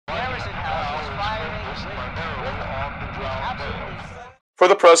For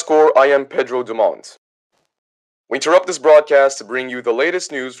the Press Corps, I am Pedro Dumont. We interrupt this broadcast to bring you the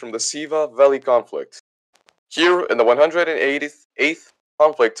latest news from the Caoiva-Veli conflict. Here, in the 188th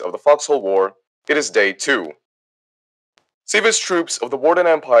conflict of the Foxhole War, it is Day 2. Caoiva's troops of the Warden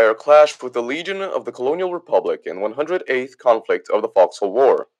Empire clashed with the Legion of the Colonial Republic in 108th conflict of the Foxhole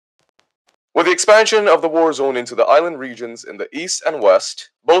War. With the expansion of the war zone into the island regions in the east and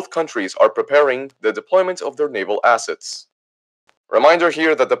west, both countries are preparing the deployment of their naval assets. Reminder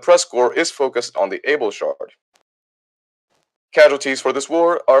here that the Press Corps is focused on the Able Shard. Casualties for this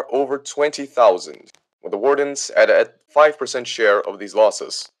war are over 20,000, with the Wardens at a 5% share of these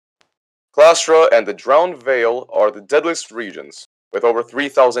losses. Clastra and the Drowned Vale are the deadliest regions, with over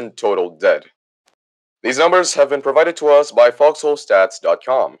 3,000 total dead. These numbers have been provided to us by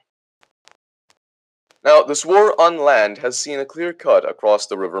foxholestats.com. Now, this war on land has seen a clear cut across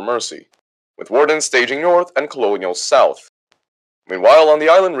the River Mersey, with Wardens staging north and Colonial south. Meanwhile, on the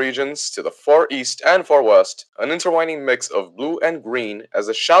island regions, to the far east and far west, an intertwining mix of blue and green as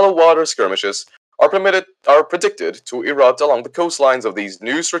the shallow water skirmishes are predicted to erupt along the coastlines of these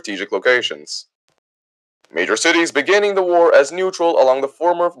new strategic locations. Major cities beginning the war as neutral along the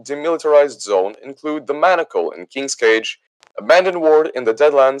former demilitarized zone include the Manacle in King's Cage, Abandoned Ward in the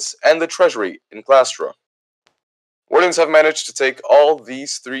Deadlands, and the Treasury in Clastra. Wardens have managed to take all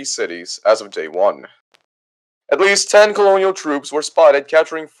these three cities as of Day 1. At least 10 colonial troops were spotted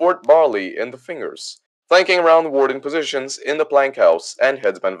capturing Fort Barley in the Fingers, flanking around Warden positions in the Plank House and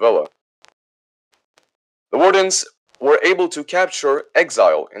Headsman Villa. The Wardens were able to capture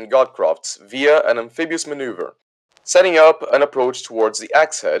Exile in Godcrofts via an amphibious maneuver, setting up an approach towards the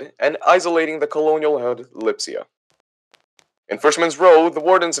Axehead and isolating the colonial head Lipsia. In Freshman's Row, the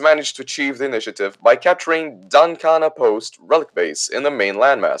Wardens managed to achieve the initiative by capturing Dankana Post Relic Base in the main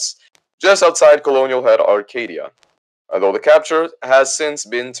landmass, just outside Colonial Head Arcadia, although the capture has since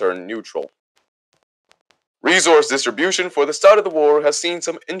been turned neutral. Resource distribution for the start of the war has seen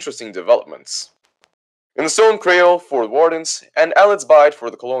some interesting developments. In the Stone Cradle for the Wardens and Alit's Bite for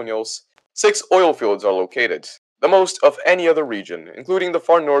the Colonials, 6 oil fields are located, the most of any other region, including the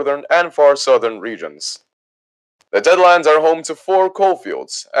far northern and far southern regions. The Deadlands are home to 4 coal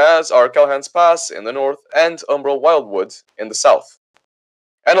fields, as are Callahan's Pass in the north and Umbral Wildwood in the south.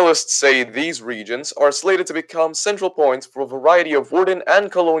 Analysts say these regions are slated to become central points for a variety of Warden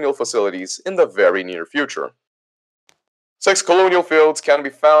and colonial facilities in the very near future. 6 colonial fields can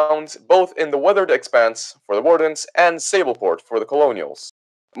be found both in the Weathered Expanse for the Wardens and Sableport for the Colonials,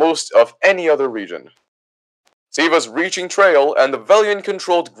 most of any other region. Caoiva's Reaching Trail and the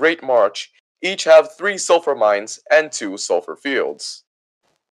Velian-controlled Great March each have 3 sulfur mines and 2 sulfur fields.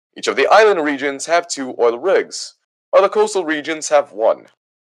 Each of the island regions have 2 oil rigs, while the coastal regions have 1.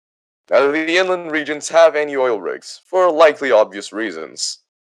 None of the inland regions have any oil rigs, for likely obvious reasons.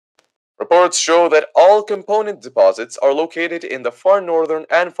 Reports show that all component deposits are located in the far northern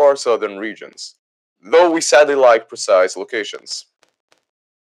and far southern regions, though we sadly lack precise locations.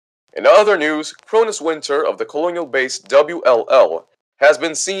 In other news, Cronus Winter of the colonial base WLL has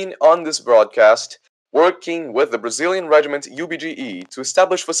been seen on this broadcast working with the Brazilian regiment UBGE to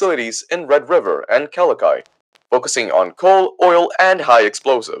establish facilities in Red River and Calakai, focusing on coal, oil, and high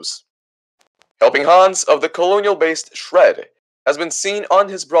explosives. Helping Hans of the colonial-based Shred has been seen on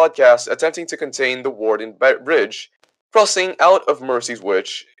his broadcast attempting to contain the Warden Bridge, crossing out of Mercy's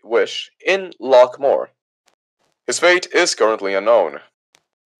Wish in Lochmore. His fate is currently unknown.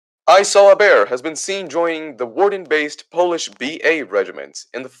 I Saw a Bear has been seen joining the Warden-based Polish BA regiment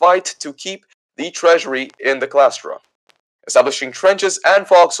in the fight to keep the treasury in the Clastra, establishing trenches and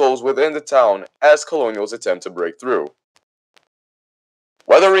foxholes within the town as colonials attempt to break through.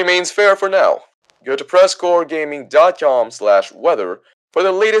 Weather remains fair for now. Go to PressCorpsGaming.com/weather for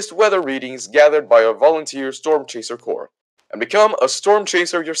the latest weather readings gathered by our volunteer Storm Chaser Corps, and become a Storm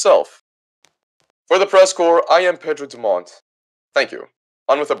Chaser yourself. For the Press Corps, I am Pedro Dumont. Thank you.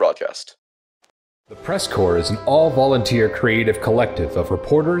 On with the broadcast. The Press Corps is an all-volunteer creative collective of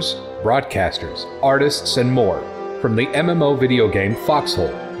reporters, broadcasters, artists, and more from the MMO video game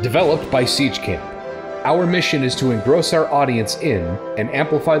Foxhole, developed by Siege Camp. Our mission is to engross our audience in and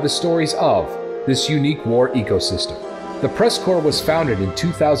amplify the stories of this unique war ecosystem. The Press Corps was founded in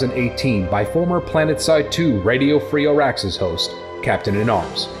 2018 by former Planetside 2 Radio Free Auraxis host,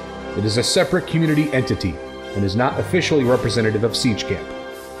 CaptainInArms. It is a separate community entity and is not officially representative of Siege Camp.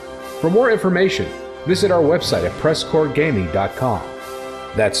 For more information, visit our website at PressCorpsGaming.com.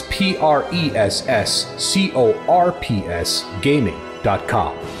 That's PressCorps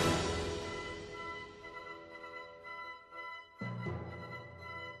Gaming.com.